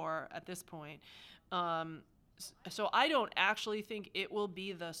to the floor at this point. So I don't actually think it will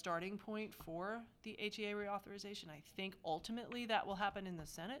be the starting point for the HEA reauthorization. I think ultimately that will happen in the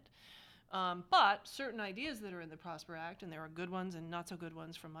Senate. But certain ideas that are in the Prosper Act, and there are good ones and not so good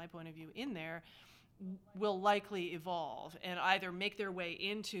ones from my point of view in there, will likely evolve and either make their way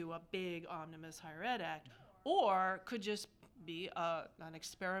into a big omnibus higher ed act, or could just be an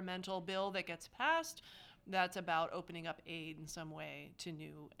experimental bill that gets passed that's about opening up aid in some way to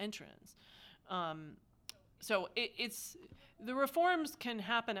new entrants. So it's the reforms can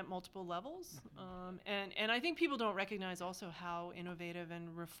happen at multiple levels, and I think people don't recognize also how innovative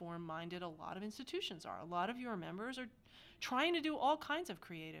and reform-minded a lot of institutions are. A lot of your members are trying to do all kinds of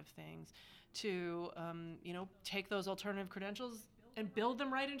creative things to take those alternative credentials and build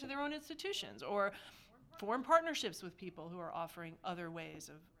them right into their own institutions, or form partnerships with people who are offering other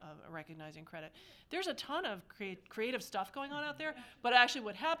ways of recognizing credit. There's a ton of creative stuff going on out there, but actually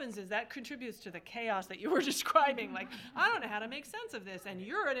what happens is that contributes to the chaos that you were describing. Like, I don't know how to make sense of this, and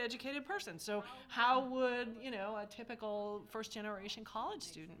you're an educated person, so how would a typical first-generation college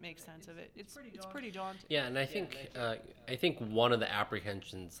student make sense of it? It's pretty daunting. Yeah, and I think one of the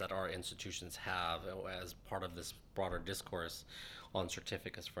apprehensions that our institutions have as part of this broader discourse on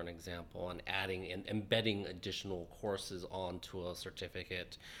certificates, for an example, and adding and embedding additional courses onto a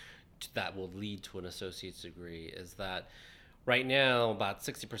certificate that will lead to an associate's degree, is that Right now, about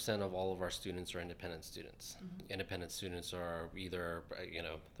 60% of all of our students are independent students. Independent students are either,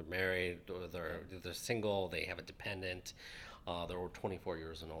 they're married or they're single, they have a dependent, they're over 24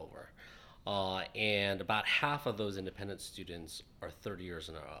 years and over. And about half of those independent students are 30 years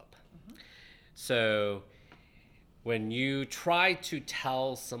and up. So when you try to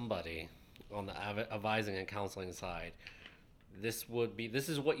tell somebody on the advising and counseling side, this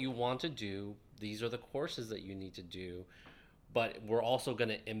is what you want to do, these are the courses that you need to do, but we're also going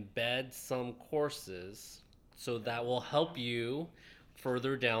to embed some courses so that will help you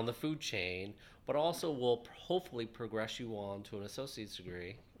further down the food chain, but also will hopefully progress you on to an associate's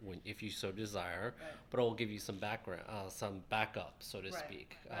degree if you so desire, but it will give you some background, some backup, so to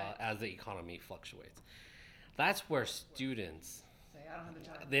speak, as the economy fluctuates. That's where students,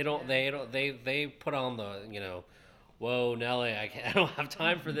 they put on the, whoa, Nelly, I don't have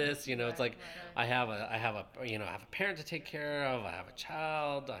time for this. It's like I have a parent to take care of. I have a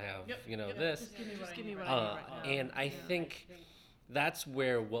child. I have this. Just give me what I need right now. And I think that's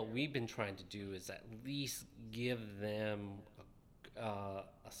where what we've been trying to do is at least give them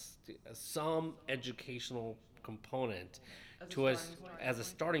some educational component to us as a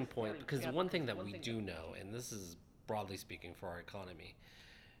starting point. Because one thing that we do know, and this is broadly speaking for our economy,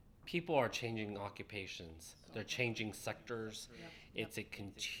 people are changing occupations. They're changing sectors. It's a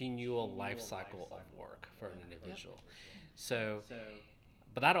continual life cycle of work for an individual. So,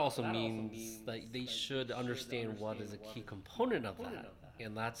 but that also means that they should understand what is a key component of that,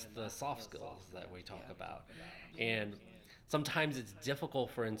 and that's the soft skills that we talk about. And sometimes it's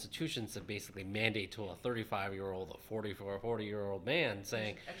difficult for institutions to basically mandate to a 35-year-old, a 40-year-old man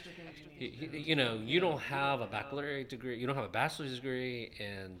saying, you don't have a baccalaureate degree, you don't have a bachelor's degree,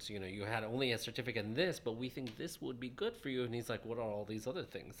 and you had only a certificate in this, but we think this would be good for you. And he's like, what are all these other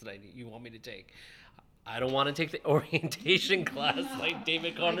things that you want me to take? I don't want to take the orientation class like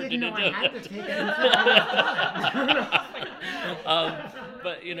David Conner didn't do. I had to take it.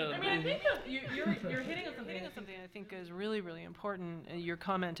 But I think you're hitting on something I think is really, really important. Your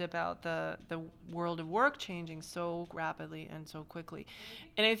comment about the world of work changing so rapidly and so quickly,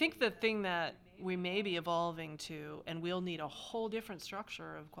 and I think the thing that we may be evolving to, and we'll need a whole different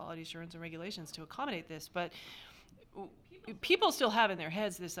structure of quality assurance and regulations to accommodate this, but people still have in their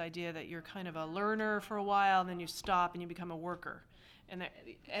heads this idea that you're kind of a learner for a while, and then you stop and you become a worker.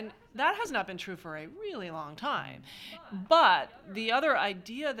 And that has not been true for a really long time. But the other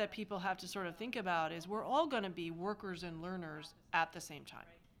idea that people have to sort of think about is we're all going to be workers and learners at the same time,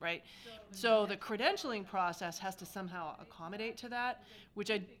 right? So the credentialing process has to somehow accommodate to that, which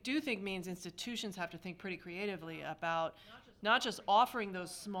I do think means institutions have to think pretty creatively about not just offering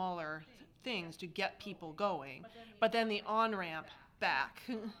those smaller things to get people going, but then the on-ramp back,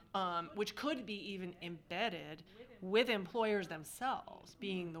 which could be even embedded with employers themselves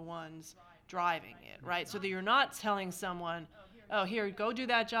being the ones driving it, right? So that you're not telling someone, oh, here, go do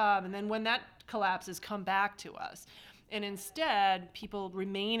that job, and then when that collapses, come back to us. And instead, people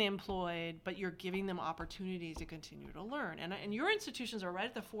remain employed, but you're giving them opportunities to continue to learn. And your institutions are right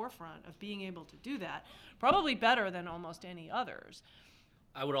at the forefront of being able to do that, probably better than almost any others.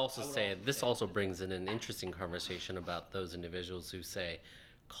 I would also say this also brings in an interesting conversation about those individuals who say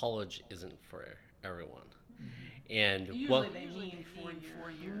college isn't for everyone. And usually they mean 4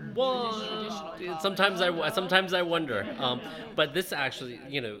 years. Well, sometimes I wonder. But this actually,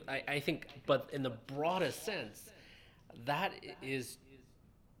 I think, but in the broadest sense, that is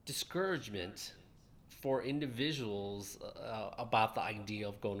discouragement for individuals about the idea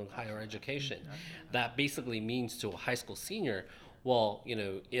of going to higher education. That basically means to a high school senior, well,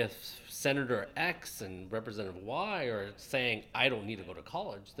 if Senator X and Representative Y are saying I don't need to go to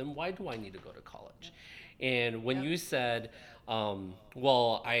college, then why do I need to go to college? And when you said,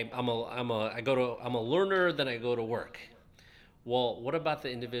 well, I'm a learner, then I go to work. Well, what about the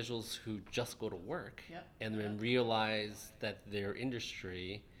individuals who just go to work and then realize that their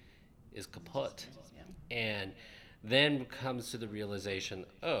industry is kaput, and then comes to the realization,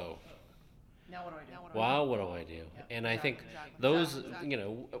 oh, now what do I do? Wow, what do I do? And I think those,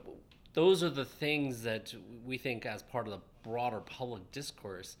 those are the things that we think as part of the broader public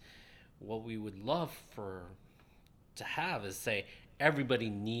discourse, what we would love to have is say everybody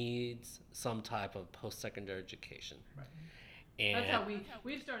needs some type of post-secondary education. Right. And that's how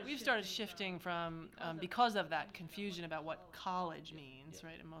we've started shifting from because of that confusion about what college means,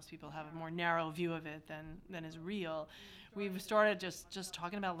 right? And most people have a more narrow view of it than is real. We've started just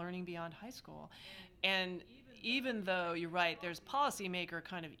talking about learning beyond high school, and even though you're right, there's policymaker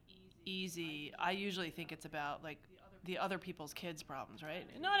kind of easy. I usually think it's about like the other people's kids' problems, right?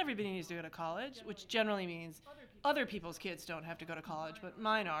 Not everybody needs to go to college, which generally means other people's kids don't have to go to college, but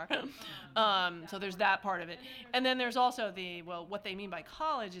mine are. So there's that part of it. And then there's also what they mean by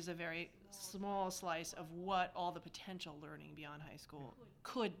college is a very small slice of what all the potential learning beyond high school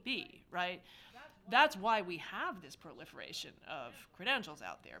could be, right? That's why we have this proliferation of credentials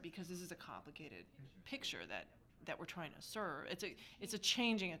out there, because this is a complicated picture that we're trying to serve. It's a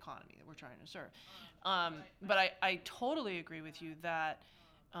changing economy that we're trying to serve. But I totally agree with you that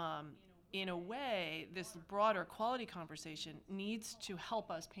in a way, this broader quality conversation needs to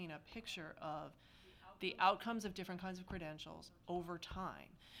help us paint a picture of the outcomes of different kinds of credentials over time,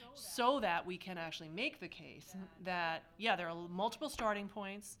 so that we can actually make the case that, yeah, there are multiple starting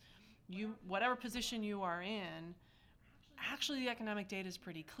points. Whatever position you are in, actually the economic data is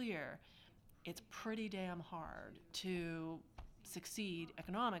pretty clear. It's pretty damn hard to succeed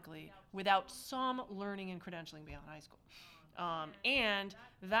economically without some learning and credentialing beyond high school. And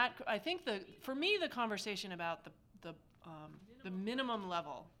that, I think, for me, the conversation about the minimum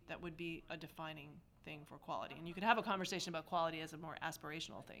level that would be a defining thing for quality. And you could have a conversation about quality as a more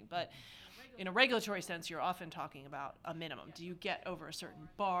aspirational thing, but in a regulatory sense, you're often talking about a minimum. Do you get over a certain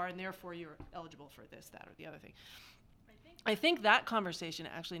bar, and therefore you're eligible for this, that, or the other thing? I think that conversation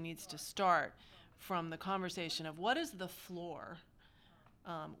actually needs to start from the conversation of what is the floor,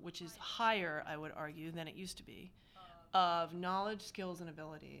 which is higher, I would argue, than it used to be, of knowledge, skills, and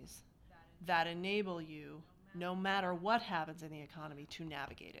abilities that enable you, no matter what happens in the economy, to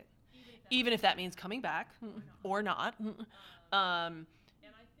navigate it, even if that means coming back or not.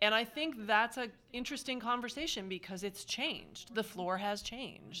 And I think that's an interesting conversation because it's changed. The floor has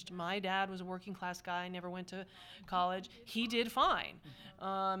changed. My dad was a working class guy, never went to college. He did fine.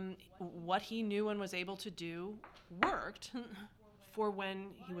 What he knew and was able to do worked for when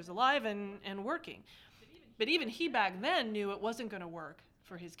he was alive and working. But even he back then knew it wasn't going to work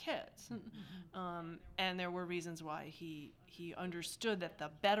for his kids. And there were reasons why he understood that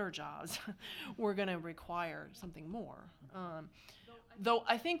the better jobs were going to require something more. Though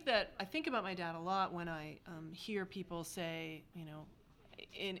I think about my dad a lot when I hear people say,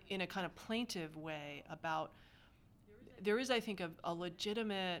 in a kind of plaintive way about, there is, I think, a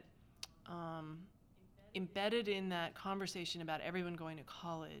legitimate, embedded in that conversation about everyone going to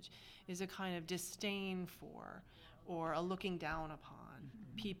college is a kind of disdain for or a looking down upon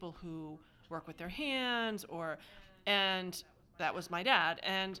people who work with their hands, and that was my dad.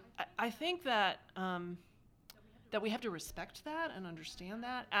 And I think that that we have to respect that and understand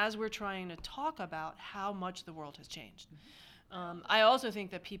that as we're trying to talk about how much the world has changed. I also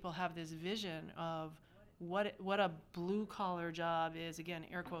think that people have this vision of what a blue-collar job is, again,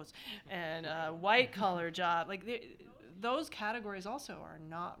 air quotes, and a white-collar job. Those categories also are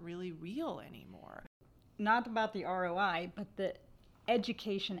not really real anymore. Not about the ROI, but the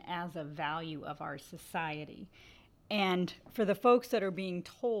education as a value of our society. And for the folks that are being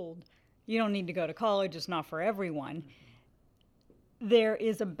told, you don't need to go to college, it's not for everyone, there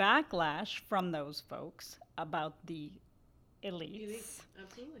is a backlash from those folks about the elites.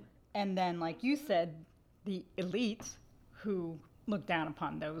 Absolutely. And then, like you said, the elites who look down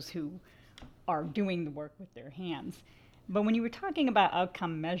upon those who are doing the work with their hands. But when you were talking about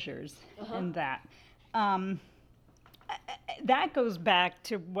outcome measures and that goes back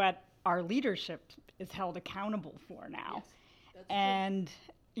to what our leadership is held accountable for now. Yes, and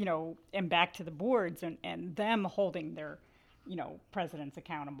and back to the boards and them holding their presidents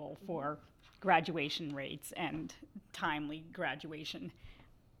accountable for graduation rates and timely graduation.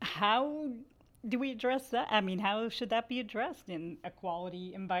 How do we address that? I mean, how should that be addressed in a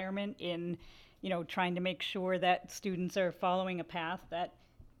quality environment, in trying to make sure that students are following a path that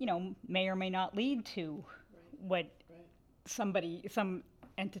may or may not lead to what some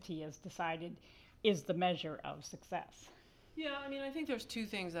entity has decided is the measure of success? Yeah, I mean, I think there's two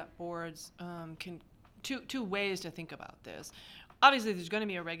things that boards two ways to think about this. Obviously, there's going to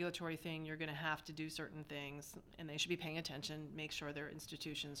be a regulatory thing. You're going to have to do certain things, and they should be paying attention, make sure their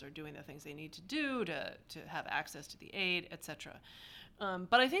institutions are doing the things they need to do to have access to the aid, et cetera.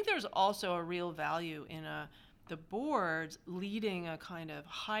 But I think there's also a real value in the boards leading a kind of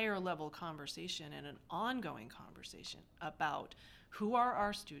higher level conversation and an ongoing conversation about who are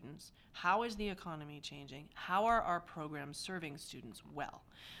our students, how is the economy changing, how are our programs serving students well,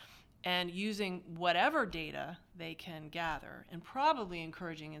 and using whatever data they can gather, and probably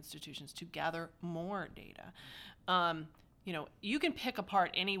encouraging institutions to gather more data. You can pick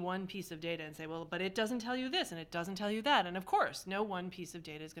apart any one piece of data and say, well, but it doesn't tell you this and it doesn't tell you that. And of course, no one piece of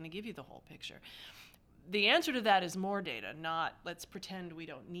data is going to give you the whole picture. The answer to that is more data, not let's pretend we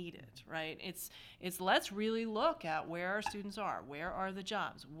don't need it, right? It's let's really look at where our students are, where are the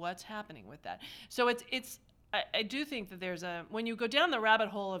jobs, what's happening with that. So it's I do think that when you go down the rabbit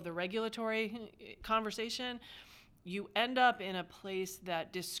hole of the regulatory conversation, you end up in a place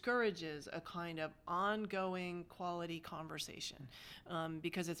that discourages a kind of ongoing quality conversation,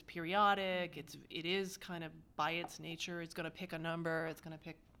 because it's periodic. It is kind of by its nature. It's going to pick a number. It's going to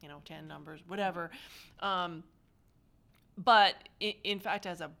pick 10 numbers, whatever. But in fact,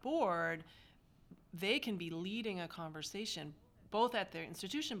 as a board, they can be leading a conversation both at their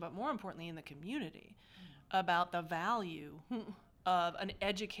institution, but more importantly in the community, about the value of an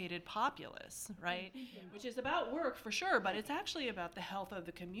educated populace, right? Which is about work for sure, but it's actually about the health of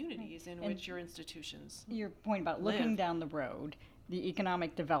the communities in which your institutions Your point about live. looking down the road, the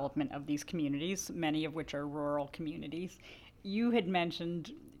economic development of these communities, many of which are rural communities. You had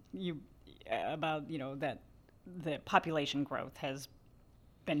mentioned about that the population growth has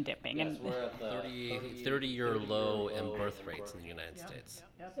been dipping. Yes, And we're at the 30-year low in birth rates in the United States.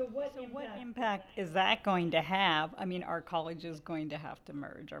 so what impact is that going to have? I mean, are colleges going to have to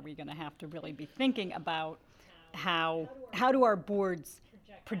merge? Are we going to have to really be thinking about how do our boards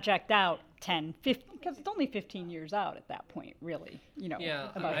project out 10, 15, because it's only 15 years out at that point, really, Yeah,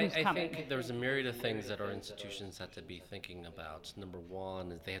 about who's I coming. think there's a myriad of things that our institutions have to be thinking about. Number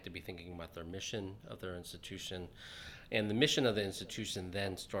one is they have to be thinking about their mission of their institution. And the mission of the institution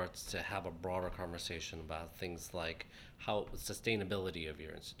then starts to have a broader conversation about things like how sustainability of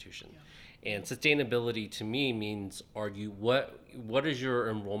your institution. Yeah. And sustainability to me means what is your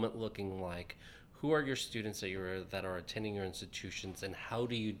enrollment looking like? Who are your students that are attending your institutions, and how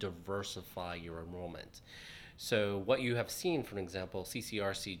do you diversify your enrollment? So what you have seen, for example,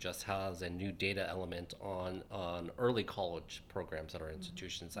 CCRC just has a new data element on early college programs at our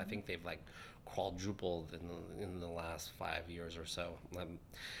institutions. I think they've quadrupled in the last 5 years or so.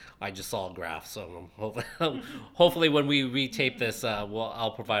 I just saw a graph, so hopefully when we retape this,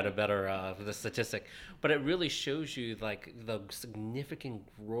 I'll provide a better the statistic. But it really shows you the significant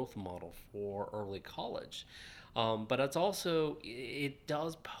growth model for early college. But it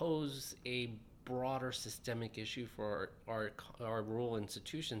does pose a broader systemic issue for our rural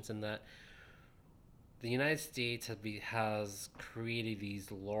institutions, in that the United States has created these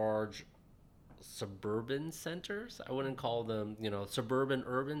large suburban centers. I wouldn't call them, suburban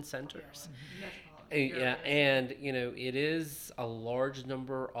urban centers. Yeah, and it is a large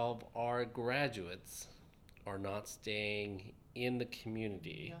number of our graduates are not staying in the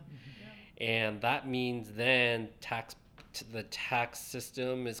community, and that means then the tax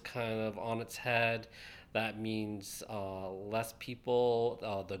system is kind of on its head. That means less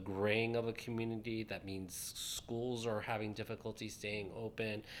people, the graying of a community. That means schools are having difficulty staying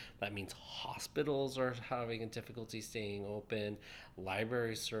open. That means hospitals are having a difficulty staying open,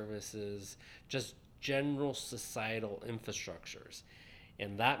 library services, just general societal infrastructures.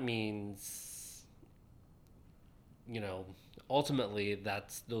 And that means, ultimately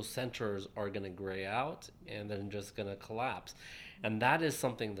those centers are going to gray out and then just going to collapse. And that is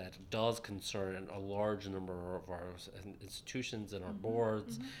something that does concern a large number of our institutions and our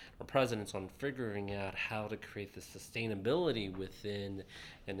boards, our presidents, on figuring out how to create the sustainability within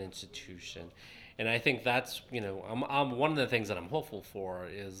an institution. And I think that's, I'm one of the things that I'm hopeful for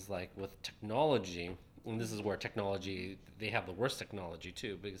is with technology, and this is where technology, they have the worst technology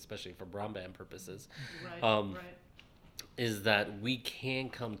too, especially for broadband purposes, right. is that we can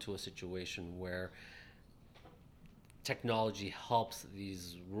come to a situation where technology helps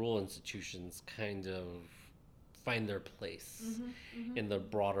these rural institutions kind of find their place in the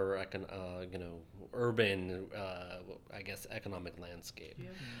broader, urban, economic landscape.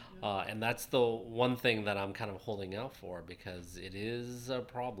 And that's the one thing that I'm kind of holding out for, because it is a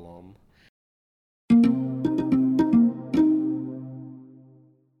problem.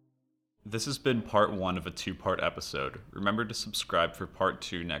 This has been part 1 of a 2-part episode. Remember to subscribe for part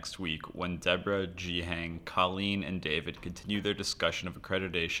 2 next week, when Debra, Jihang, Colleen, and David continue their discussion of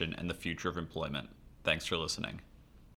accreditation and the future of employment. Thanks for listening.